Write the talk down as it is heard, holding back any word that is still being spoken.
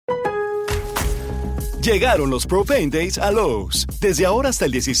Llegaron los Pro Paint Days a Lowe's. Desde ahora hasta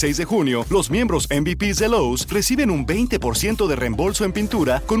el 16 de junio, los miembros MVPs de Lowe's reciben un 20% de reembolso en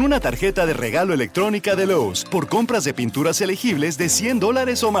pintura con una tarjeta de regalo electrónica de Lowe's por compras de pinturas elegibles de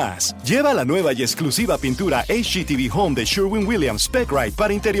 $100 o más. Lleva la nueva y exclusiva pintura HGTV Home de Sherwin-Williams Spec-Rite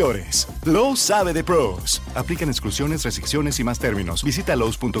para interiores. Lowe's sabe de pros. Aplican exclusiones, restricciones y más términos. Visita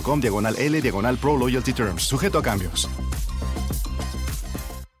Lowe's.com/L/Pro Loyalty Terms. Sujeto a cambios.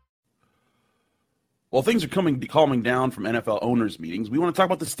 Well, things are calming down from NFL owners' meetings. We want to talk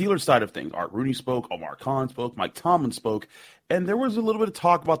about the Steelers side of things. Art Rooney spoke, Omar Khan spoke, Mike Tomlin spoke, and there was a little bit of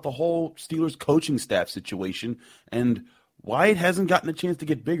talk about the whole Steelers coaching staff situation and why it hasn't gotten a chance to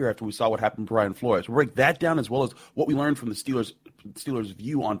get bigger after we saw what happened to Brian Flores. We'll break that down as well as what we learned from the Steelers'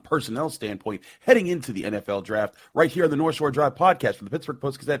 view on personnel standpoint heading into the NFL draft right here on the North Shore Drive podcast from the Pittsburgh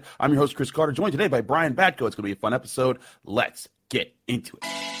Post-Gazette. I'm your host, Chris Carter, joined today by Brian Batko. It's going to be a fun episode. Let's get into it.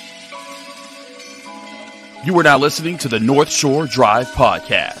 You are now listening to the North Shore Drive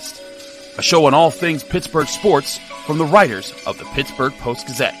podcast, a show on all things Pittsburgh sports from the writers of the Pittsburgh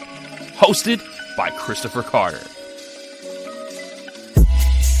Post-Gazette, hosted by Christopher Carter.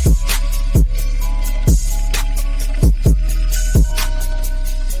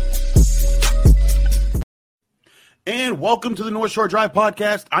 And welcome to the North Shore Drive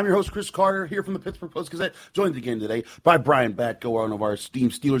podcast. I'm your host, Chris Carter, here from the Pittsburgh Post-Gazette, joined again today by Brian Batko, one of our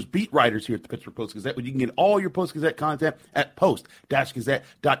esteemed Steelers beat writers here at the Pittsburgh Post-Gazette. You can get all your Post-Gazette content at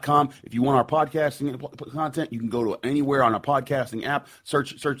post-gazette.com. If you want our podcasting content, you can go to anywhere on a podcasting app,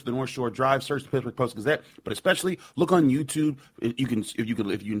 search the North Shore Drive, search the Pittsburgh Post-Gazette, but especially look on YouTube.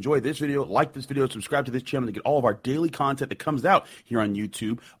 If you enjoy this video, like this video, subscribe to this channel to get all of our daily content that comes out here on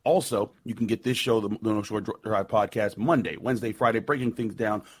YouTube. Also, you can get this show, the North Shore Drive podcast, Monday, Wednesday, Friday, breaking things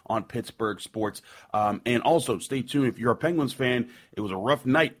down on Pittsburgh sports. And also, stay tuned. If you're a Penguins fan, it was a rough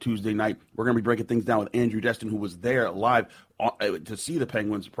night Tuesday night. We're going to be breaking things down with Andrew Destin, who was there live to see the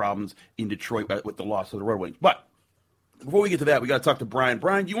Penguins' problems in Detroit with the loss of the Red Wings. But before we get to that, we got to talk to Brian.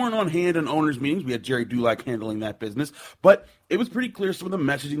 Brian, you weren't on hand in owners' meetings. We had Jerry Dulac handling that business. But it was pretty clear some of the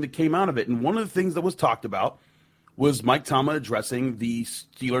messaging that came out of it. And one of the things that was talked about was Mike Tomlin addressing the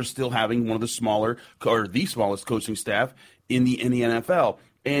Steelers still having one of the smallest coaching staff in the NFL.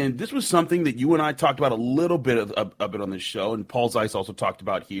 And this was something that you and I talked about a little bit on this show, and Paul Zeiss also talked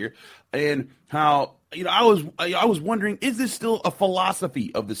about here, and how I was wondering, is this still a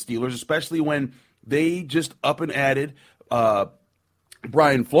philosophy of the Steelers, especially when they just up and added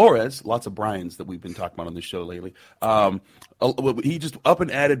Brian Flores, lots of Brians that we've been talking about on this show lately. He just up and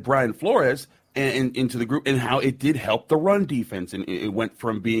added Brian Flores and into the group, and how it did help the run defense. And it went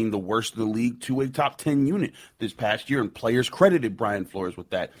from being the worst in the league to a top 10 unit this past year, and players credited Brian Flores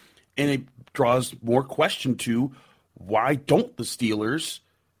with that. And it draws more question to why don't the Steelers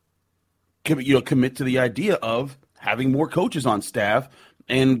commit to the idea of having more coaches on staff.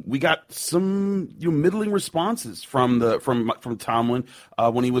 And we got some middling responses from Tomlin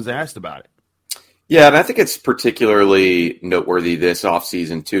when he was asked about it. Yeah, and I think it's particularly noteworthy this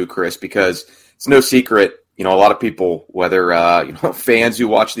offseason too, Chris, because it's no secret, a lot of people, whether fans who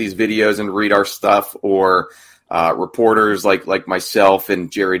watch these videos and read our stuff, or reporters like myself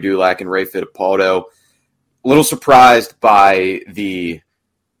and Jerry Dulac and Ray Fittipaldo, a little surprised by the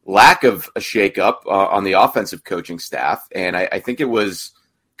lack of a shakeup on the offensive coaching staff. And I think it was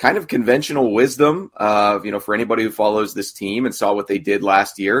kind of conventional wisdom, for anybody who follows this team and saw what they did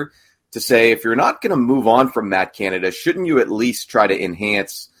last year, to say, if you're not going to move on from Matt Canada, shouldn't you at least try to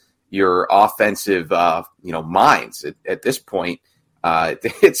enhance your offensive, minds at this point?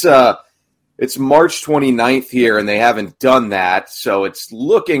 It's March 29th here, and they haven't done that. So it's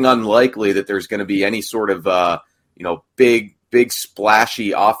looking unlikely that there's going to be any sort of, big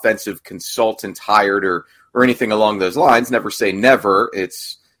splashy offensive consultant hired or anything along those lines. Never say never.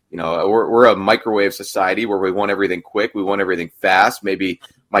 It's, we're a microwave society where we want everything quick. We want everything fast. Maybe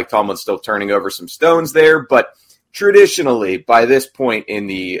Mike Tomlin's still turning over some stones there, but traditionally, by this point in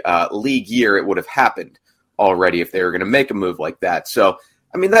the league year, it would have happened already if they were going to make a move like that. So,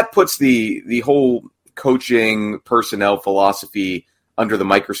 that puts the whole coaching personnel philosophy under the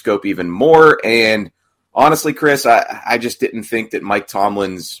microscope even more. And honestly, Chris, I just didn't think that Mike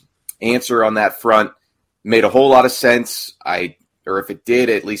Tomlin's answer on that front made a whole lot of sense. Or if it did,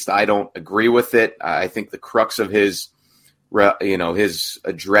 at least I don't agree with it. I think the crux of his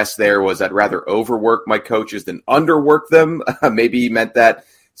address there was, I'd rather overwork my coaches than underwork them. Maybe he meant that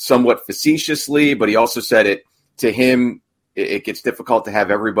somewhat facetiously, but he also said it to him. It gets difficult to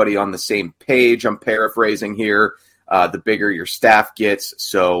have everybody on the same page. I'm paraphrasing here. The bigger your staff gets.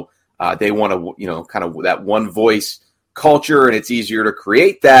 So they want to, kind of that one voice culture, and it's easier to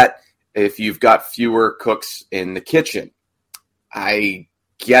create that if you've got fewer cooks in the kitchen. I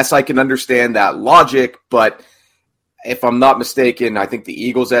guess I can understand that logic, but if I'm not mistaken, I think the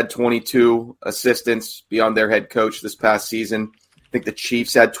Eagles had 22 assistants beyond their head coach this past season. I think the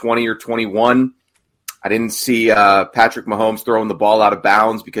Chiefs had 20 or 21. I didn't see Patrick Mahomes throwing the ball out of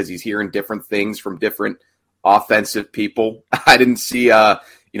bounds because he's hearing different things from different offensive people. I didn't see,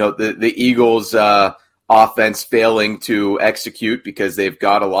 the Eagles offense failing to execute because they've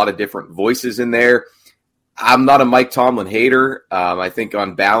got a lot of different voices in there. I'm not a Mike Tomlin hater. I think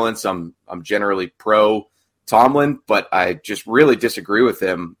on balance, I'm generally pro Tomlin, but I just really disagree with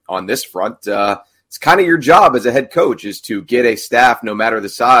him on this front. It's kind of your job as a head coach is to get a staff, no matter the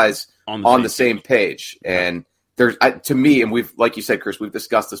size, on the same page. And there's, to me, and we've, like you said, Chris, we've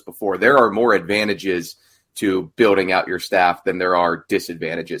discussed this before, there are more advantages to building out your staff than there are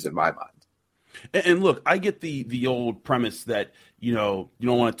disadvantages in my mind. And look, I get the old premise that, you don't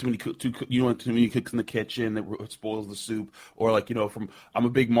want too many cooks in the kitchen that spoils the soup, or I'm a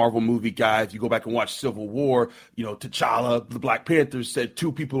big Marvel movie guy. If you go back and watch Civil War, T'Challa, the Black Panther, said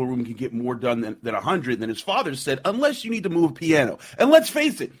 2 people in a room can get more done than 100. And then his father said, unless you need to move a piano. And let's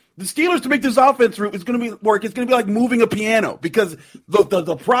face it, the Steelers, to make this offense it's going to work. It's going to be like moving a piano, because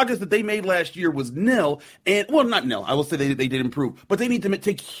the progress that they made last year was nil. And, well, not nil. I will say they did improve, but they need to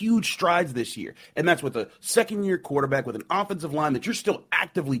take huge strides this year. And that's with a second-year quarterback, with an offensive line that you're still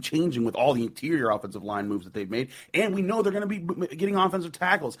actively changing with all the interior offensive line moves that they've made. And we know they're going to be getting offensive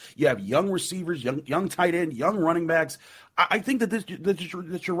tackles. You have young receivers, young tight end, young running backs. I think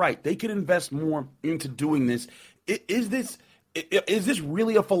that you're right. They could invest more into doing this. Is this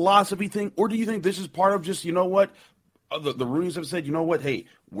really a philosophy thing, or do you think this is part of just, the Roonies have said, hey,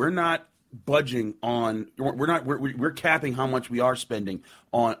 we're not budging on, we're capping how much we are spending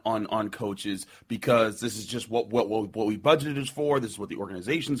on coaches, because this is just what we budgeted is for. This is what the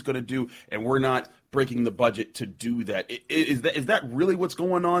organization's going to do, and we're not breaking the budget to do that. Is that really what's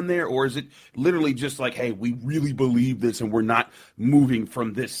going on there, or is it literally just like, hey, we really believe this and we're not moving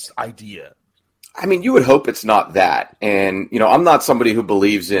from this idea? I mean, you would hope it's not that. And, I'm not somebody who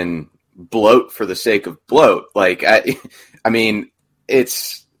believes in bloat for the sake of bloat. Like, I mean,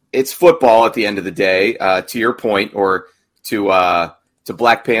 it's football at the end of the day, to your point, or to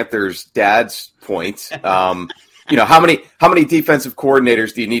Black Panther's dad's point. How many defensive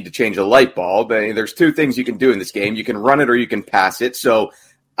coordinators do you need to change a light bulb? I mean, there's 2 things you can do in this game. You can run it or you can pass it. So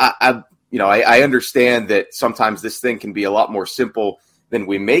I understand that sometimes this thing can be a lot more simple than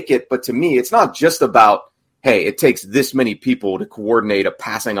we make it. But to me, it's not just about, hey, it takes this many people to coordinate a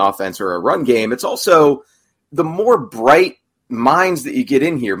passing offense or a run game. It's also the more bright minds that you get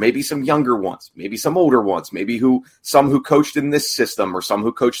in here, maybe some younger ones, maybe some older ones, maybe some who coached in this system or some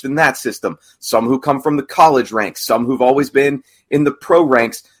who coached in that system, some who come from the college ranks, some who've always been in the pro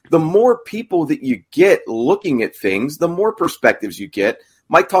ranks. The more people that you get looking at things, the more perspectives you get.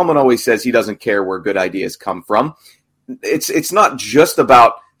 Mike Tomlin always says he doesn't care where good ideas come from. It's not just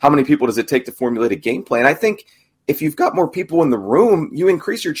about how many people does it take to formulate a game plan. I think if you've got more people in the room, you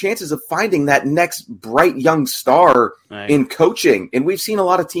increase your chances of finding that next bright young star in coaching. And we've seen a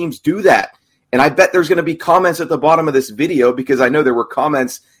lot of teams do that. And I bet there's going to be comments at the bottom of this video, because I know there were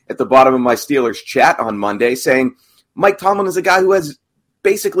comments at the bottom of my Steelers chat on Monday saying Mike Tomlin is a guy who has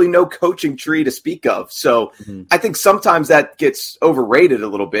basically no coaching tree to speak of. So I think sometimes that gets overrated a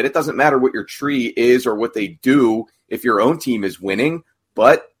little bit. It doesn't matter what your tree is or what they do if your own team is winning.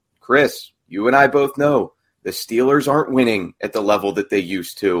 But, Chris, you and I both know the Steelers aren't winning at the level that they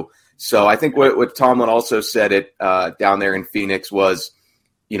used to. So I think what Tomlin also said down there in Phoenix was,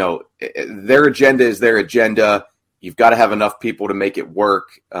 their agenda is their agenda. You've got to have enough people to make it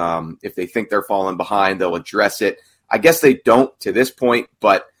work. If they think they're falling behind, they'll address it. I guess they don't to this point,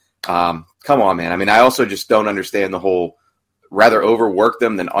 but come on, man. I mean, I also just don't understand the whole rather overwork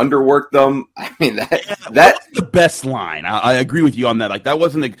them than underwork them. I mean, that's the best line. I agree with you on that. Like,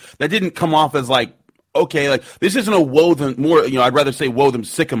 that didn't come off as like, okay, like this isn't a woe them more, I'd rather say woe them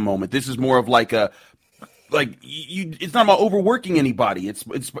sick 'em moment. This is more of like it's not about overworking anybody.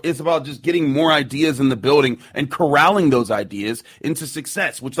 It's about just getting more ideas in the building and corralling those ideas into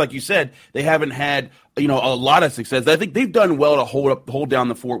success, which, like you said, they haven't had, a lot of success. I think they've done well to hold down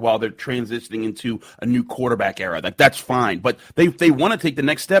the fort while they're transitioning into a new quarterback era. Like, that's fine. But they want to take the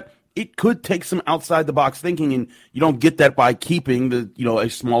next step. It could take some outside the box thinking, and you don't get that by keeping a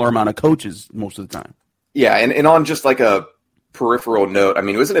smaller amount of coaches most of the time. Yeah. And on just like a peripheral note, I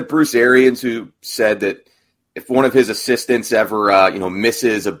mean, wasn't it Bruce Arians who said that if one of his assistants ever,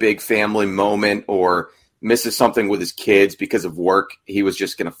 misses a big family moment or misses something with his kids because of work, he was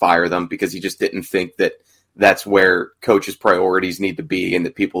just going to fire them because he just didn't think that that's where coaches' priorities need to be, and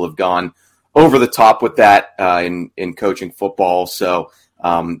that people have gone over the top with that in coaching football. So,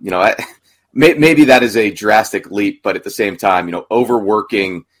 maybe that is a drastic leap, but at the same time,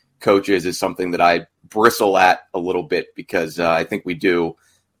 overworking coaches is something that I bristle at a little bit, because I think we do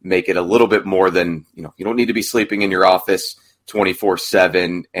make it a little bit more than, you don't need to be sleeping in your office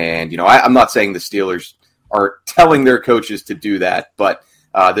 24/7. And, I'm not saying the Steelers are telling their coaches to do that, but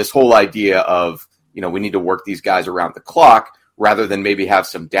this whole idea of, we need to work these guys around the clock rather than maybe have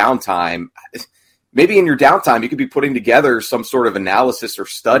some downtime. Maybe in your downtime, you could be putting together some sort of analysis or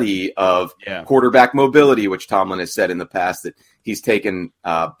study of quarterback mobility, which Tomlin has said in the past that he's taken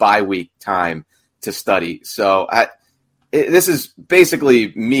bye week time to study. So this is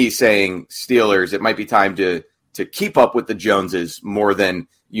basically me saying, Steelers, it might be time to keep up with the Joneses more than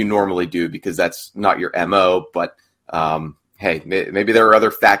you normally do, because that's not your MO. But hey, maybe there are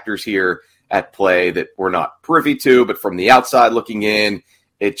other factors here at play that we're not privy to, but from the outside looking in,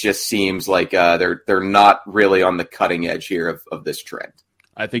 it just seems like they're not really on the cutting edge here of this trend.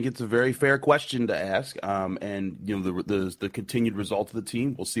 I think it's a very fair question to ask, and the continued results of the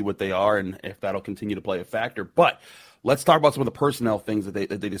team, we'll see what they are and if that'll continue to play a factor. But let's talk about some of the personnel things that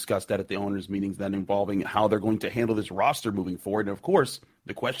they discussed at the owners' meetings, then involving how they're going to handle this roster moving forward. And of course,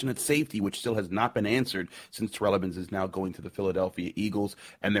 the question at safety, which still has not been answered since Terrell Edmunds is now going to the Philadelphia Eagles,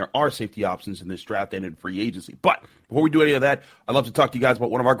 and there are safety options in this draft and in free agency. But before we do any of that, I'd love to talk to you guys about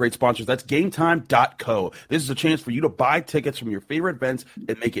one of our great sponsors. That's GameTime.co. This is a chance for you to buy tickets from your favorite events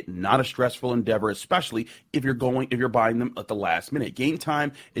and make it not a stressful endeavor, especially if you're buying them at the last minute. Game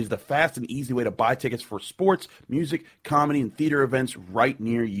Time is the fast and easy way to buy tickets for sports, music, comedy, and theater events right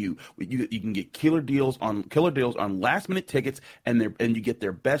near you. You can get killer deals on last minute tickets, and you get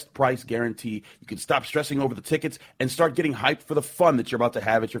their best price guarantee. You can stop stressing over the tickets and start getting hyped for the fun that you're about to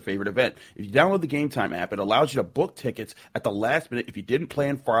have at your favorite event. If you download the Game Time app, it allows you to book tickets at the last minute if you didn't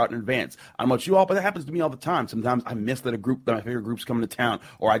plan far out in advance. I don't know about you all, but that happens to me all the time. Sometimes I miss that my favorite group's coming to town,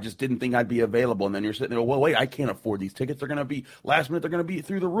 or I just didn't think I'd be available, and then you're sitting there, well, wait, I can't afford these tickets. They're going to be last minute. They're going to be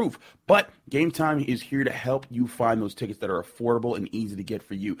through the roof. But Game Time is here to help you find those tickets that are affordable and easy to get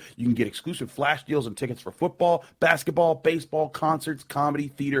for you. You can get exclusive flash deals and tickets for football, basketball, baseball, concerts, comedy,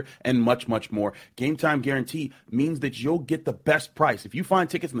 theater, and much, much more. Game Time guarantee means that you'll get the best price. If you find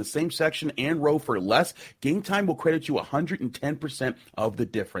tickets in the same section and row for less, Game Time will credit you 110% of the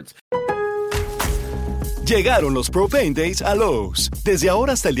difference. Llegaron los Pro Paint Days a Lowe's. Desde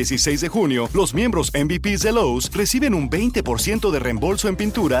ahora hasta el 16 de junio, los miembros MVPs de Lowe's reciben un 20% de reembolso en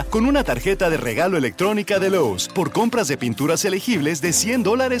pintura con una tarjeta de regalo electrónica de Lowe's por compras de pinturas elegibles de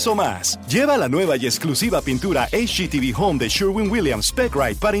 $100 o más. Lleva la nueva y exclusiva pintura HGTV Home de Sherwin-Williams Spec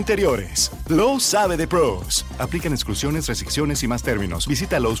Rite para interiores. Lowe's sabe de pros. Aplican exclusiones, restricciones y más términos.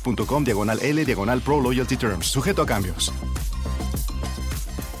 Visita lowes.com/L/Pro Loyalty Terms. Sujeto a cambios.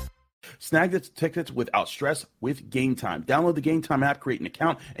 Snag the tickets without stress with Game Time. Download the Game Time app, create an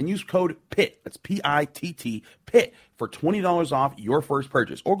account, and use code PITT, that's P-I-T-T, PITT, for $20 off your first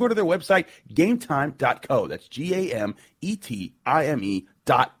purchase. Or go to their website, GameTime.co. That's GameTime.co.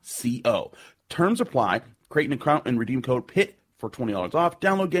 Terms apply. Create an account and redeem code PITT for $20 off.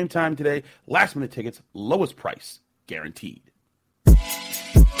 Download Game Time today. Last minute tickets, lowest price, guaranteed.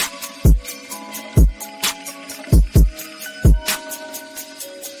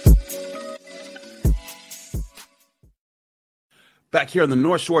 Back here on the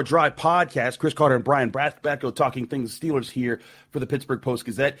North Shore Drive podcast, Chris Carter and Brian Brathbacko talking things Steelers here for the Pittsburgh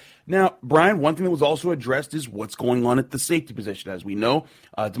Post-Gazette. Now, Brian, one thing that was also addressed is what's going on at the safety position. As we know,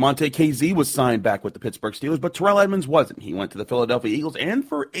 DeMonte KZ was signed back with the Pittsburgh Steelers, but Terrell Edmunds wasn't. He went to the Philadelphia Eagles, and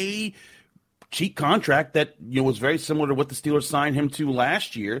for a cheap contract that was very similar to what the Steelers signed him to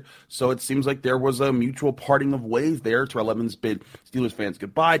last year. So it seems like there was a mutual parting of ways there. Terrell Edmunds bid Steelers fans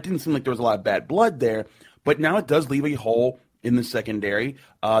goodbye. It didn't seem like there was a lot of bad blood there, but now it does leave a hole in the secondary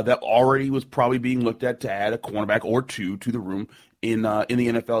that already was probably being looked at to add a cornerback or two to the room in the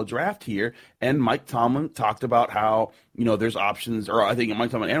NFL draft here. And Mike Tomlin talked about how, there's options, or I think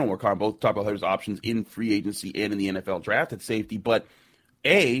Mike Tomlin and Alan Warcar both talked about there's options in free agency and in the NFL draft at safety. But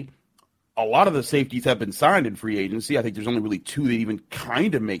a lot of the safeties have been signed in free agency. I think there's only really two that even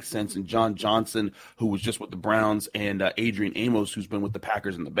kind of make sense, in John Johnson, who was just with the Browns, and Adrian Amos, who's been with the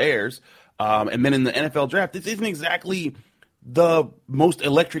Packers and the Bears. And then in the NFL draft, this isn't exactly the most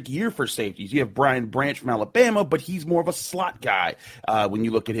electric year for safeties. You have Brian Branch from Alabama, but he's more of a slot guy when you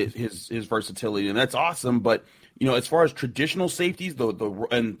look at his versatility, and that's awesome. But as far as traditional safeties,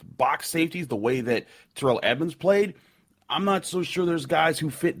 and box safeties, the way that Terrell Edmunds played, I'm not so sure there's guys who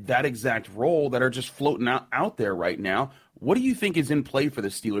fit that exact role that are just floating out there right now. What do you think is in play for the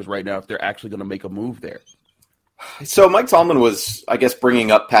Steelers right now if they're actually going to make a move there? So Mike Tomlin was, I guess,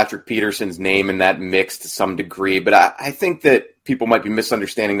 bringing up Patrick Peterson's name in that mix to some degree, but I think that people might be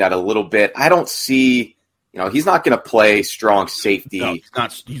misunderstanding that a little bit. I don't see, he's not going to play strong safety. No,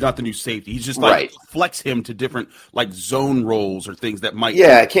 he's not the new safety. He's just like flex him to different like zone roles or things that might.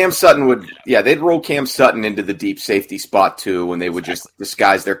 Yeah, Cam Sutton they'd roll Cam Sutton into the deep safety spot too, and they would just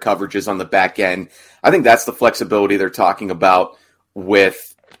disguise their coverages on the back end. I think that's the flexibility they're talking about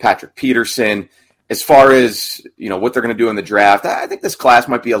with Patrick Peterson. As far as, what they're going to do in the draft, I think this class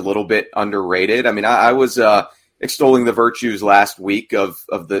might be a little bit underrated. I mean, I was extolling the virtues last week of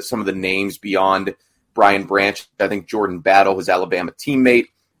some of the names beyond Brian Branch. I think Jordan Battle, his Alabama teammate,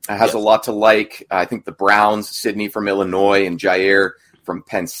 has a lot to like. I think the Browns, Sidney from Illinois and Jair from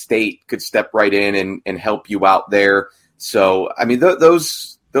Penn State could step right in and help you out there. So, I mean,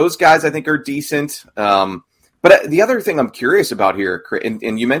 those guys I think are decent. But the other thing I'm curious about here,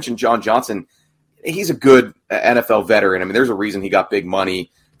 and you mentioned John Johnson, he's a good NFL veteran. I mean, there's a reason he got big money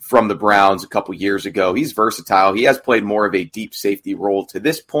from the Browns a couple years ago. He's versatile. He has played more of a deep safety role to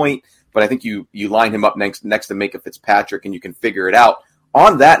this point, but I think you line him up next to Minkah Fitzpatrick and you can figure it out.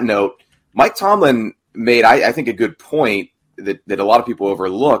 On that note, Mike Tomlin made, I think, a good point that a lot of people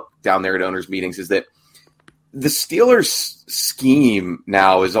overlook down there at owners' meetings is that the Steelers' scheme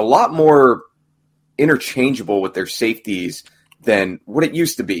now is a lot more interchangeable with their safeties than what it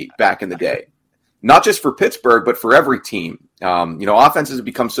used to be back in the day. Not just for Pittsburgh, but for every team. Offenses have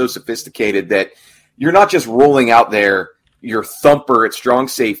become so sophisticated that you're not just rolling out there your thumper at strong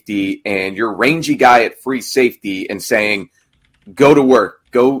safety and your rangy guy at free safety and saying, go to work.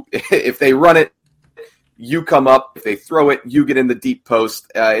 Go. If they run it, you come up. If they throw it, you get in the deep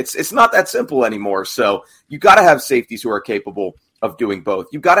post. It's not that simple anymore. So you got to have safeties who are capable of doing both.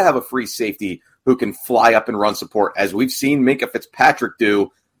 You got to have a free safety who can fly up and run support, as we've seen Minkah Fitzpatrick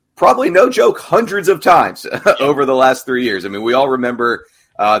do. Probably no joke, hundreds of times over the last 3 years. I mean, we all remember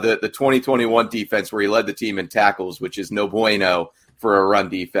the 2021 defense where he led the team in tackles, which is no bueno for a run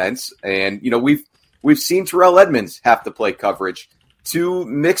defense. And, we've seen Terrell Edmunds have to play coverage. Two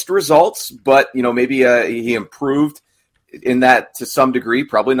mixed results, but, maybe he improved in that to some degree.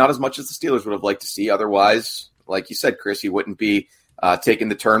 Probably not as much as the Steelers would have liked to see. Otherwise, like you said, Chris, he wouldn't be taking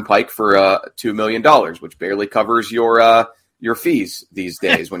the turnpike for $2 million, which barely covers your fees these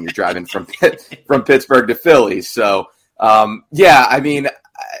days when you're driving from Pittsburgh to Philly. So, I mean,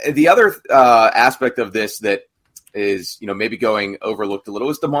 the other aspect of this that is, maybe going overlooked a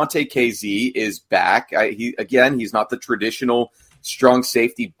little is DeMonte KZ is back. He's not the traditional strong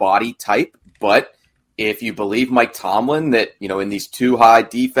safety body type, but if you believe Mike Tomlin that, in these two high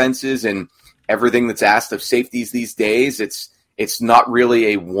defenses and everything that's asked of safeties these days, it's not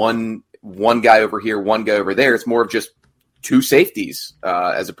really a one guy over here, one guy over there. It's more of just two safeties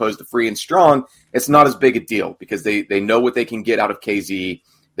as opposed to free and strong. It's not as big a deal because they know what they can get out of KZ.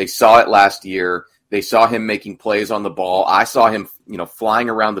 They saw it last year. They saw him making plays on the ball. I saw him, flying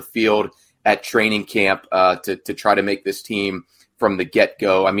around the field at training camp to try to make this team from the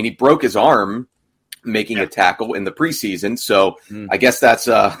get-go. I mean, he broke his arm making a tackle in the preseason. So I guess that's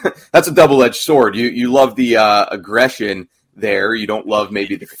a double-edged sword. You love the aggression there. You don't love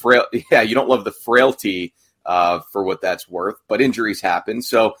maybe you don't love the frailty for what that's worth, but injuries happen.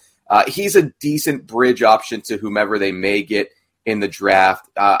 So he's a decent bridge option to whomever they may get in the draft.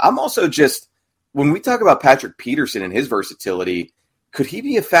 I'm also when we talk about Patrick Peterson and his versatility, could he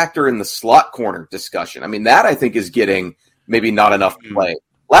be a factor in the slot corner discussion? I mean, that I think is getting maybe not enough play.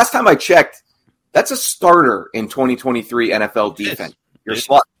 Last time I checked, that's a starter in 2023 NFL defense. Your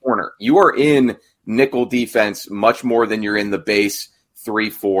slot corner. You are in nickel defense much more than you're in the base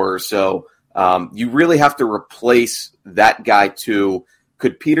 3-4. So you really have to replace that guy too.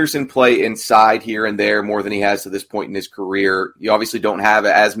 Could Peterson play inside here and there more than he has to this point in his career? You obviously don't have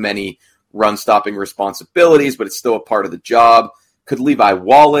as many run-stopping responsibilities, but it's still a part of the job. Could Levi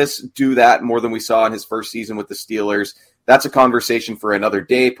Wallace do that more than we saw in his first season with the Steelers? That's a conversation for another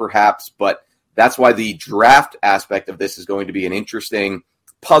day, perhaps, but that's why the draft aspect of this is going to be an interesting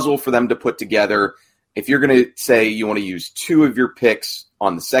puzzle for them to put together. If you're going to say you want to use two of your picks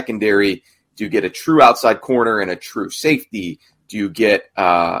on the secondary, do you get a true outside corner and a true safety? Do you get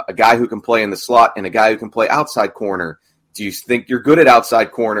a guy who can play in the slot and a guy who can play outside corner? Do you think you're good at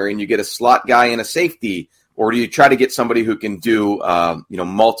outside corner and you get a slot guy and a safety? Or do you try to get somebody who can do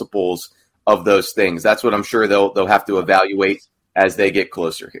multiples of those things? That's what I'm sure they'll have to evaluate as they get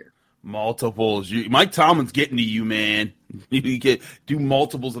closer here. Multiples. Mike Tomlin's getting to you, man. You get do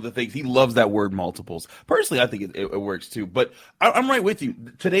multiples of the things. He loves that word multiples. Personally, I think it works too. But I'm right with you.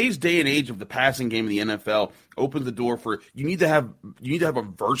 Today's day and age of the passing game in the NFL opens the door for you need to have a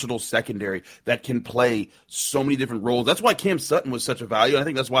versatile secondary that can play so many different roles. That's why Cam Sutton was such a value. I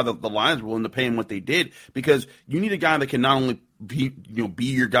think that's why the Lions were willing to pay him what they did, because you need a guy that can not only be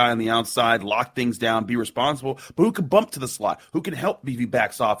your guy on the outside, lock things down, be responsible, but who can bump to the slot, who can help BV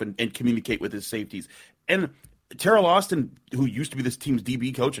backs off and communicate with his safeties. And Terrell Austin, who used to be this team's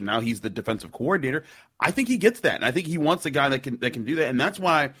DB coach and now he's the defensive coordinator, I think he gets that. And I think he wants a guy that can do that. And that's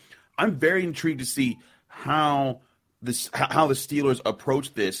why I'm very intrigued to see how the Steelers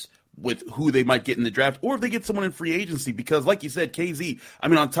approach this with who they might get in the draft, or if they get someone in free agency. Because like you said, KZ, I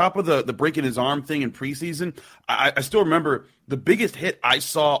mean, on top of the breaking his arm thing in preseason, I still remember the biggest hit I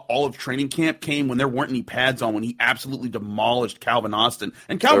saw all of training camp came when there weren't any pads on, when he absolutely demolished Calvin Austin.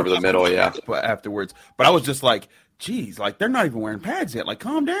 And Calvin over the middle, yeah. Afterwards. But I was just like, geez, like they're not even wearing pads yet. Like,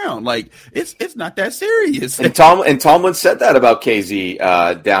 calm down. Like, it's not that serious. And Tomlin said that about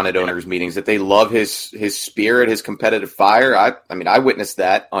KZ down at owners' meetings, that they love his spirit, his competitive fire. I mean, I witnessed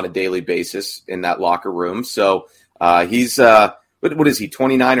that on a daily basis in that locker room. So he's what is he,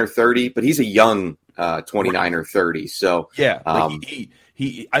 29 or 30? But he's a young 29 or 30. So yeah,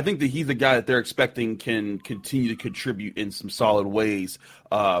 I think that he's a guy that they're expecting can continue to contribute in some solid ways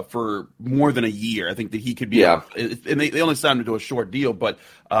for more than a year. I think that he could be. Yeah. And they only signed him to a short deal, but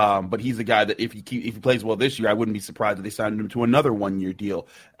he's a guy that if he plays well this year, I wouldn't be surprised if they signed him to another 1-year deal.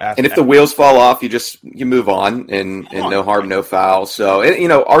 And if the wheels fall off, you move on, and no harm, no foul. So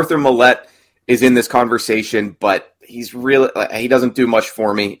Arthur Millette is in this conversation, but he doesn't do much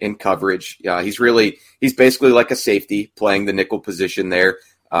for me in coverage. He's basically like a safety playing the nickel position there.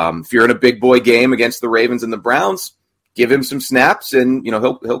 If you're in a big boy game against the Ravens and the Browns, give him some snaps and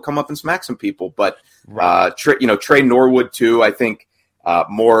he'll come up and smack some people. But Trey Norwood too, I think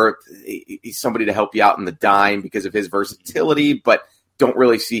he's somebody to help you out in the dime because of his versatility, but don't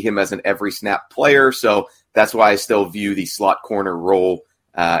really see him as an every snap player. So that's why I still view the slot corner role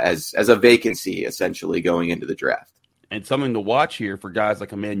as a vacancy essentially going into the draft. And something to watch here for guys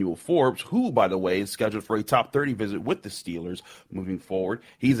like Emmanuel Forbes, who, by the way, is scheduled for a top 30 visit with the Steelers moving forward.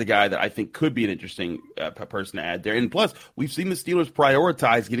 He's a guy that I think could be an interesting person to add there. And plus, we've seen the Steelers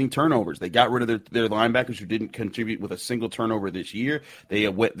prioritize getting turnovers. They got rid of their linebackers who didn't contribute with a single turnover this year. They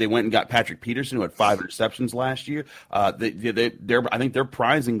went and got Patrick Peterson, who had 5 interceptions last year. I think they're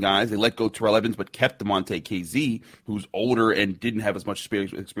prizing guys. They let go Terrell Evans, but kept DeMonte KZ, who's older and didn't have as much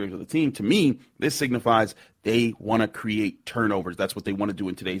experience with the team. To me, this signifies they want to create turnovers. That's what they want to do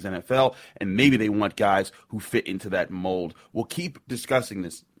in today's NFL, and maybe they want guys who fit into that mold. We'll keep discussing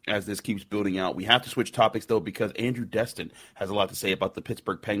this as this keeps building out. We have to switch topics, though, because Andrew Destin has a lot to say about the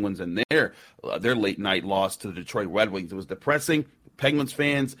Pittsburgh Penguins and their late-night loss to the Detroit Red Wings. It was depressing. Penguins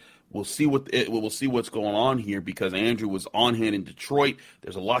fans, we'll see what's going on here, because Andrew was on hand in Detroit.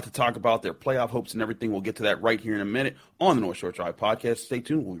 There's a lot to talk about, their playoff hopes and everything. We'll get to that right here in a minute on the North Shore Drive podcast. Stay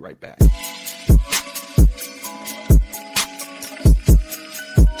tuned. We'll be right back.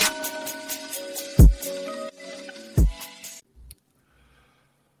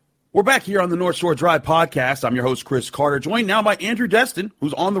 We're back here on the North Shore Drive podcast. I'm your host, Chris Carter, joined now by Andrew Destin,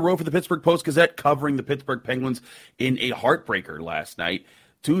 who's on the road for the Pittsburgh Post-Gazette covering the Pittsburgh Penguins in a heartbreaker last night.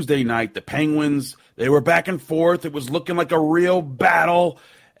 Tuesday night, the Penguins, they were back and forth. It was looking like a real battle.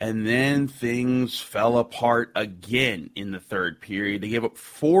 And then things fell apart again in the third period. They gave up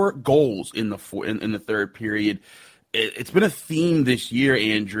 4 goals in the third period. It's been a theme this year,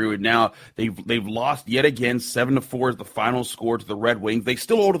 Andrew, and now they've lost yet again. 7-4 is the final score to the Red Wings. They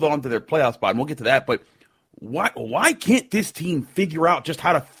still hold on to their playoff spot, and we'll get to that. But why can't this team figure out just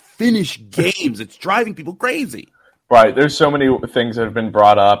how to finish games? It's driving people crazy. Right. There's so many things that have been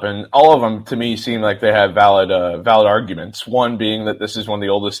brought up, and all of them, to me, seem like they have valid arguments. One being that this is one of the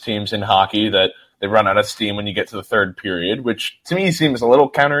oldest teams in hockey, that they run out of steam when you get to the third period, which to me seems a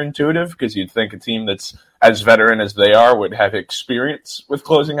little counterintuitive, because you'd think a team that's as veteran as they are would have experience with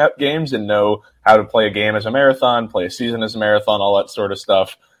closing out games and know how to play a game as a marathon, play a season as a marathon, all that sort of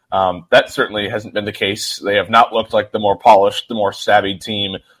stuff. That certainly hasn't been the case. They have not looked like the more polished, the more savvy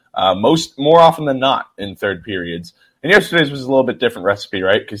team more often than not in third periods. And yesterday's was a little bit different recipe,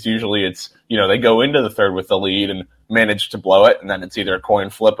 right? Because usually it's, they go into the third with the lead and manage to blow it, and then it's either a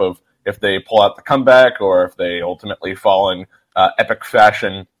coin flip of if they pull out the comeback or if they ultimately fall in epic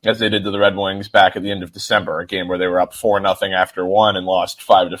fashion, as they did to the Red Wings back at the end of December, a game where they were up 4-0 after 1 and lost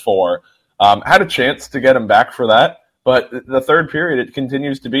 5-4. Had a chance to get them back for that, but the third period, it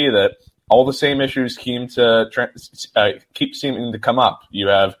continues to be that all the same issues keep seeming to come up. You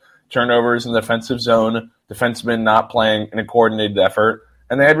have turnovers in the defensive zone, defensemen not playing in a coordinated effort,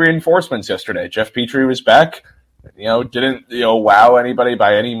 and they had reinforcements yesterday. Jeff Petrie was back. Didn't wow anybody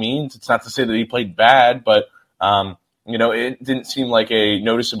by any means. It's not to say that he played bad, but it didn't seem like a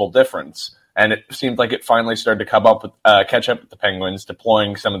noticeable difference. And it seemed like it finally started to catch up with the Penguins,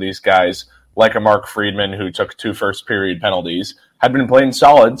 deploying some of these guys like a Mark Friedman, who took 2 first-period penalties, had been playing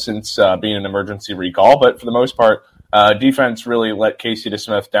solid since being an emergency recall, but for the most part, defense really let Casey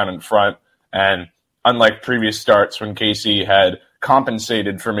DeSmith down in front. And unlike previous starts when Casey had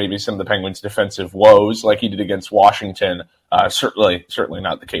compensated for maybe some of the Penguins' defensive woes, like he did against Washington, certainly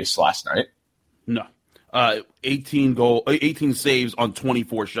not the case last night. No. 18 saves on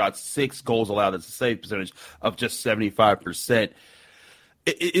 24 shots, 6 goals allowed. That's a save percentage of just 75%.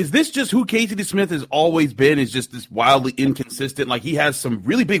 Is this just who Casey DeSmith has always been? Is just this wildly inconsistent? Like, he has some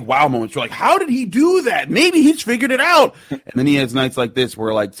really big wow moments. You're like, how did he do that? Maybe he's figured it out. And then he has nights like this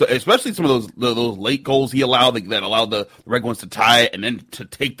where, like, so especially some of those late goals he allowed that allowed the Red Ones to tie it and then to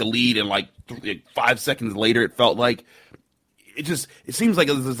take the lead. And like 5 seconds later, it felt like it seems like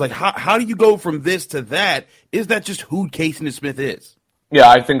it's like how do you go from this to that? Is that just who Casey DeSmith is? Yeah,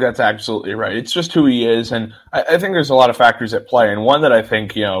 I think that's absolutely right. It's just who he is, and I think there's a lot of factors at play. And one that I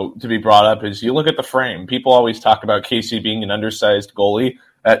think, to be brought up is you look at the frame. People always talk about Casey being an undersized goalie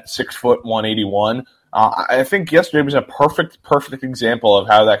at 6 foot 181. I think yesterday was a perfect example of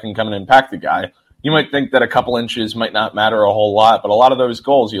how that can come and impact the guy. You might think that a couple inches might not matter a whole lot, but a lot of those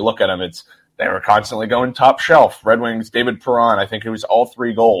goals, you look at them, they were constantly going top shelf. Red Wings, David Perron, I think it was all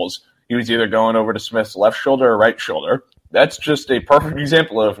 3 goals. He was either going over to Smith's left shoulder or right shoulder. That's just a perfect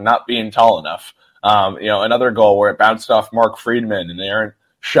example of not being tall enough. Another goal where it bounced off Mark Friedman and the errant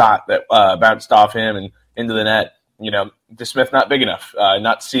shot that bounced off him and into the net. DeSmith not big enough,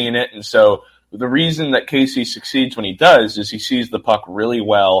 not seeing it. And so the reason that Casey succeeds when he does is he sees the puck really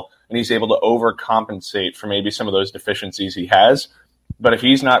well and he's able to overcompensate for maybe some of those deficiencies he has. But if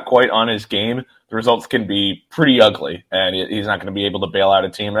he's not quite on his game, the results can be pretty ugly and he's not going to be able to bail out a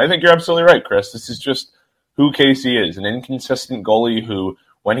team. And I think you're absolutely right, Chris. This is just who Casey is, an inconsistent goalie who,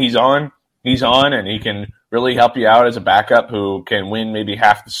 when he's on, and he can really help you out as a backup who can win maybe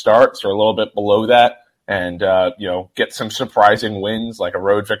half the starts or a little bit below that and, get some surprising wins like a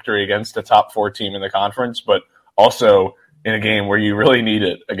road victory against a top 4 team in the conference, but also in a game where you really need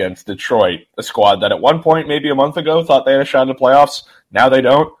it against Detroit, a squad that at one point, maybe a month ago, thought they had a shot at the playoffs. Now they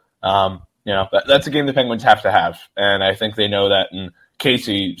don't. That's a game the Penguins have to have, and I think they know that, and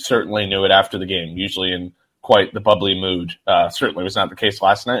Casey certainly knew it after the game, usually in quite the bubbly mood. Certainly was not the case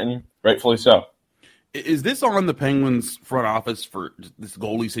last night, and rightfully so. Is this on the Penguins front office for this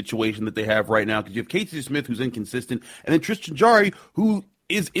goalie situation that they have right now? Because you have Casey DeSmith, who's inconsistent, and then Tristan Jarry, who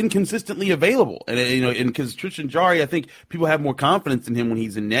is inconsistently available. And because Tristan Jarry, I think people have more confidence in him when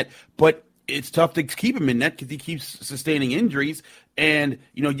he's in net, but it's tough to keep him in net because he keeps sustaining injuries. And,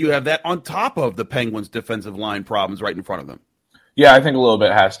 you have that on top of the Penguins' defensive line problems right in front of them. Yeah, I think a little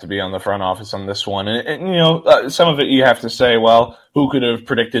bit has to be on the front office on this one. And some of it you have to say, well, who could have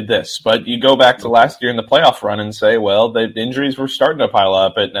predicted this? But you go back to last year in the playoff run and say, well, the injuries were starting to pile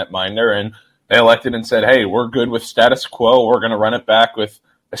up at netminder, and they elected and said, hey, we're good with status quo. We're going to run it back with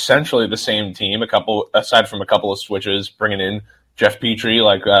essentially the same team, aside from a couple of switches, bringing in Jeff Petrie,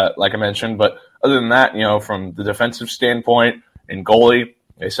 like I mentioned. But other than that, from the defensive standpoint and goalie,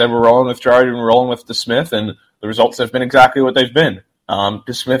 they said we're rolling with Jarry and we're rolling with DeSmith, and the results have been exactly what they've been.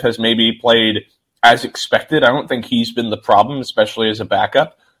 DeSmith has maybe played as expected. I don't think he's been the problem, especially as a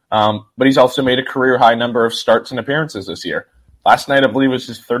backup. But he's also made a career-high number of starts and appearances this year. Last night, I believe, was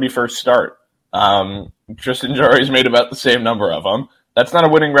his 31st start. Tristan Jarry's made about the same number of them. That's not a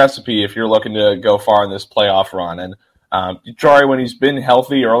winning recipe if you're looking to go far in this playoff run. And Jarry, when he's been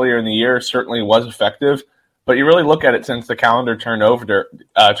healthy earlier in the year, certainly was effective. But you really look at it since the calendar turned over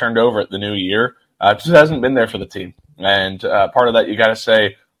at the new year. It just hasn't been there for the team. And part of that, you got to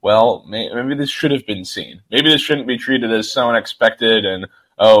say, well, maybe this should have been seen. Maybe this shouldn't be treated as so unexpected and,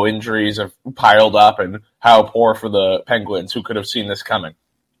 injuries have piled up and how poor for the Penguins, who could have seen this coming.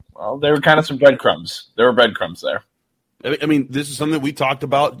 Well, there were kind of some breadcrumbs. There were breadcrumbs there. I mean, this is something that we talked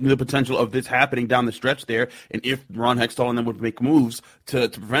about, the potential of this happening down the stretch there, and if Ron Hextall and them would make moves to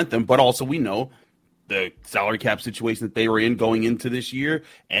prevent them. But also we know the salary cap situation that they were in going into this year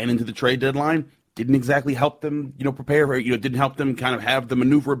and into the trade deadline didn't exactly help them, prepare for, didn't help them kind of have the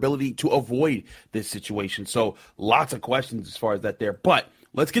maneuverability to avoid this situation. So lots of questions as far as that there. But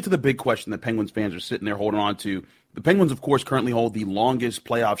let's get to the big question that Penguins fans are sitting there holding on to. The Penguins, of course, currently hold the longest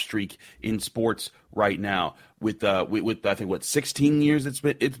playoff streak in sports right now with I think 16 years it's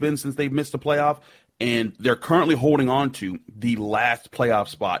been since they've missed a playoff. and they're currently holding on to the last playoff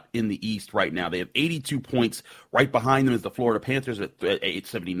spot in the East right now. They have 82 points. Right behind them is the Florida Panthers at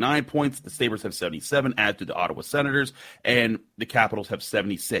 79 points. The Sabres have 77, add to the Ottawa Senators, and the Capitals have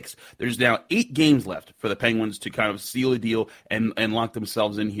 76. There's now 8 games left for the Penguins to kind of seal a deal and lock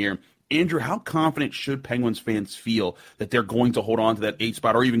themselves in here. Andrew, how confident should Penguins fans feel that they're going to hold on to that 8th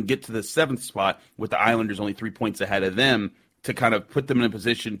spot or even get to the 7th spot with the Islanders only 3 points ahead of them to kind of put them in a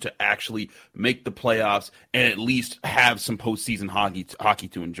position to actually make the playoffs and at least have some postseason hockey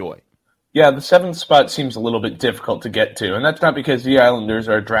to enjoy? Yeah, the 7th spot seems a little bit difficult to get to, and that's not because the Islanders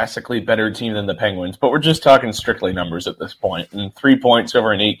are a drastically better team than the Penguins, but we're just talking strictly numbers at this point. And 3 points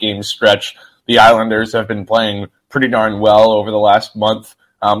over an 8-game stretch, the Islanders have been playing pretty darn well over the last month.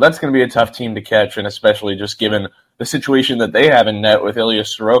 That's going to be a tough team to catch, and especially just given the situation that they have in net with Ilya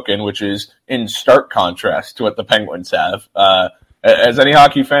Sorokin, which is in stark contrast to what the Penguins have. As any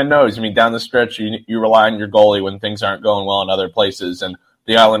hockey fan knows, I mean, down the stretch, you rely on your goalie when things aren't going well in other places, and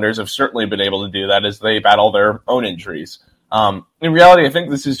the Islanders have certainly been able to do that as they battle their own injuries. In reality, I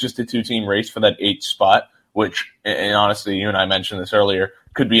think this is just a 2-team race for that 8th spot, which, and honestly, you and I mentioned this earlier,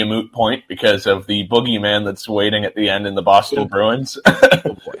 could be a moot point because of the boogeyman that's waiting at the end in the Boston Bruins.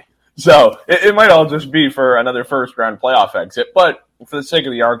 So it might all just be for another first-round playoff exit. But for the sake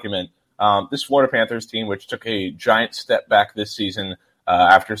of the argument, this Florida Panthers team, which took a giant step back this season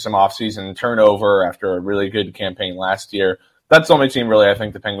after some offseason turnover, after a really good campaign last year, that's the only team really I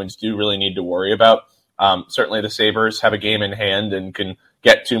think the Penguins do really need to worry about. Certainly the Sabres have a game in hand and can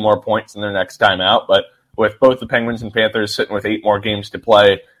get 2 more points in their next time out, but with both the Penguins and Panthers sitting with 8 more games to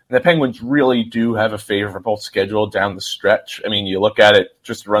play, and the Penguins really do have a favorable schedule down the stretch. I mean, you look at it,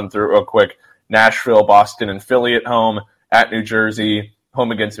 just to run through it real quick, Nashville, Boston, and Philly at home, at New Jersey,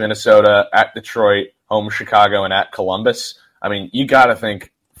 home against Minnesota, at Detroit, home Chicago, and at Columbus. I mean, you got to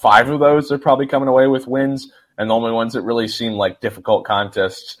think 5 of those are probably coming away with wins, and the only ones that really seem like difficult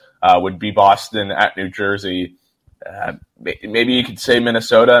contests would be Boston at New Jersey. Maybe you could say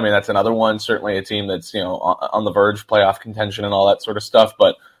Minnesota. I mean, that's another one, certainly a team that's, on the verge of playoff contention and all that sort of stuff.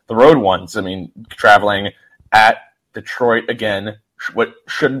 But the road ones, I mean, traveling at Detroit again, what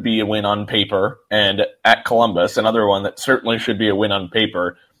should be a win on paper, and at Columbus, another one that certainly should be a win on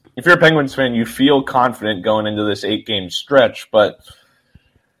paper. If you're a Penguins fan, you feel confident going into this 8-game stretch, but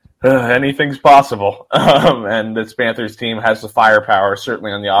anything's possible. And this Panthers team has the firepower,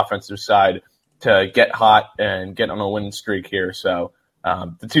 certainly on the offensive side, to get hot and get on a win streak here. So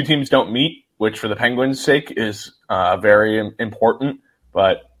the 2 teams don't meet, which for the Penguins' sake is very important.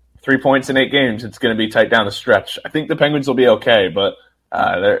 But 3 points in 8 games, it's going to be tight down the stretch. I think the Penguins will be okay, but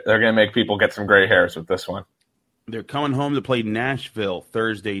they're going to make people get some gray hairs with this one. They're coming home to play Nashville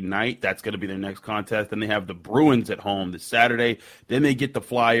Thursday night. That's going to be their next contest. Then they have the Bruins at home this Saturday. Then they get the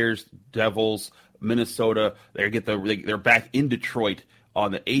Flyers, Devils, Minnesota. They're back in Detroit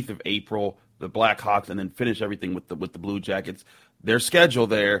on the 8th of April. The Blackhawks, and then finish everything with the Blue Jackets. Their schedule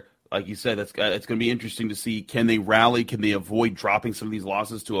there, like you said, it's going to be interesting to see. Can they rally? Can they avoid dropping some of these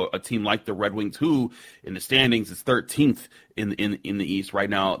losses to a team like the Red Wings, who in the standings is 13th in the East right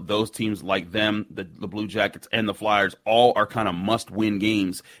now? Those teams like them, the Blue Jackets and the Flyers, all are kind of must-win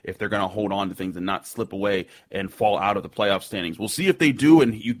games if they're going to hold on to things and not slip away and fall out of the playoff standings. We'll see if they do,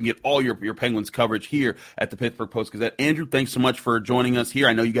 and you can get all your Penguins coverage here at the Pittsburgh Post-Gazette. Andrew, thanks so much for joining us here.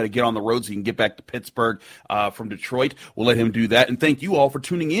 I know you got to get on the road so you can get back to Pittsburgh from Detroit. We'll let him do that, and thank you all for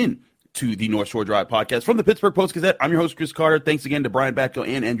tuning in to the North Shore Drive podcast from the Pittsburgh Post-Gazette. I'm your host, Chris Carter. Thanks again to Brian Batko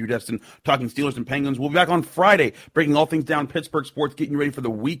and Andrew Destin talking Steelers and Penguins. We'll be back on Friday, breaking all things down Pittsburgh sports, getting you ready for the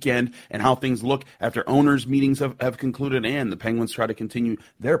weekend and how things look after owners' meetings have concluded and the Penguins try to continue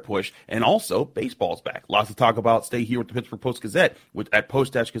their push. And also, baseball's back. Lots to talk about. Stay here with the Pittsburgh Post-Gazette at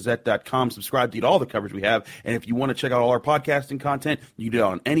post-gazette.com. Subscribe to get all the coverage we have. And if you want to check out all our podcasting content, you can do it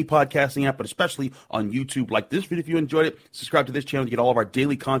on any podcasting app, but especially on YouTube. Like this video if you enjoyed it. Subscribe to this channel to get all of our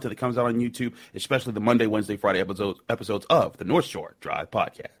daily content that comes out on YouTube, especially the Monday, Wednesday, Friday episodes of the North Shore Drive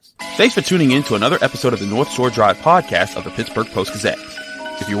podcast. Thanks for tuning in to another episode of the North Shore Drive podcast of the Pittsburgh Post-Gazette.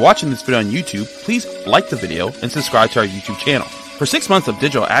 If you're watching this video on YouTube, please like the video and subscribe to our YouTube channel. For 6 months of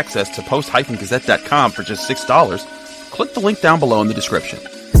digital access to post-gazette.com for just $6, click the link down below in the description.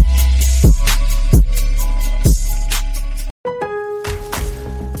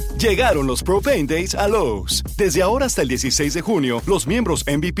 Llegaron los Pro Paint Days a Lowe's. Desde ahora hasta el 16 de junio, los miembros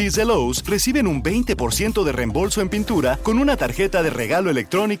MVPs de Lowe's reciben un 20% de reembolso en pintura con una tarjeta de regalo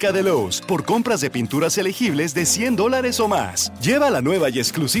electrónica de Lowe's por compras de pinturas elegibles de $100 o más. Lleva la nueva y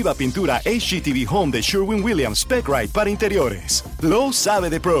exclusiva pintura HGTV Home de Sherwin-Williams Spec-Rite para interiores. Lowe's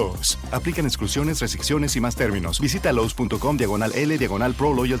sabe de pros. Aplican exclusiones, restricciones y más términos. Visita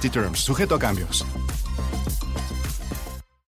lowes.com/L/Pro Loyalty Terms. Sujeto a cambios.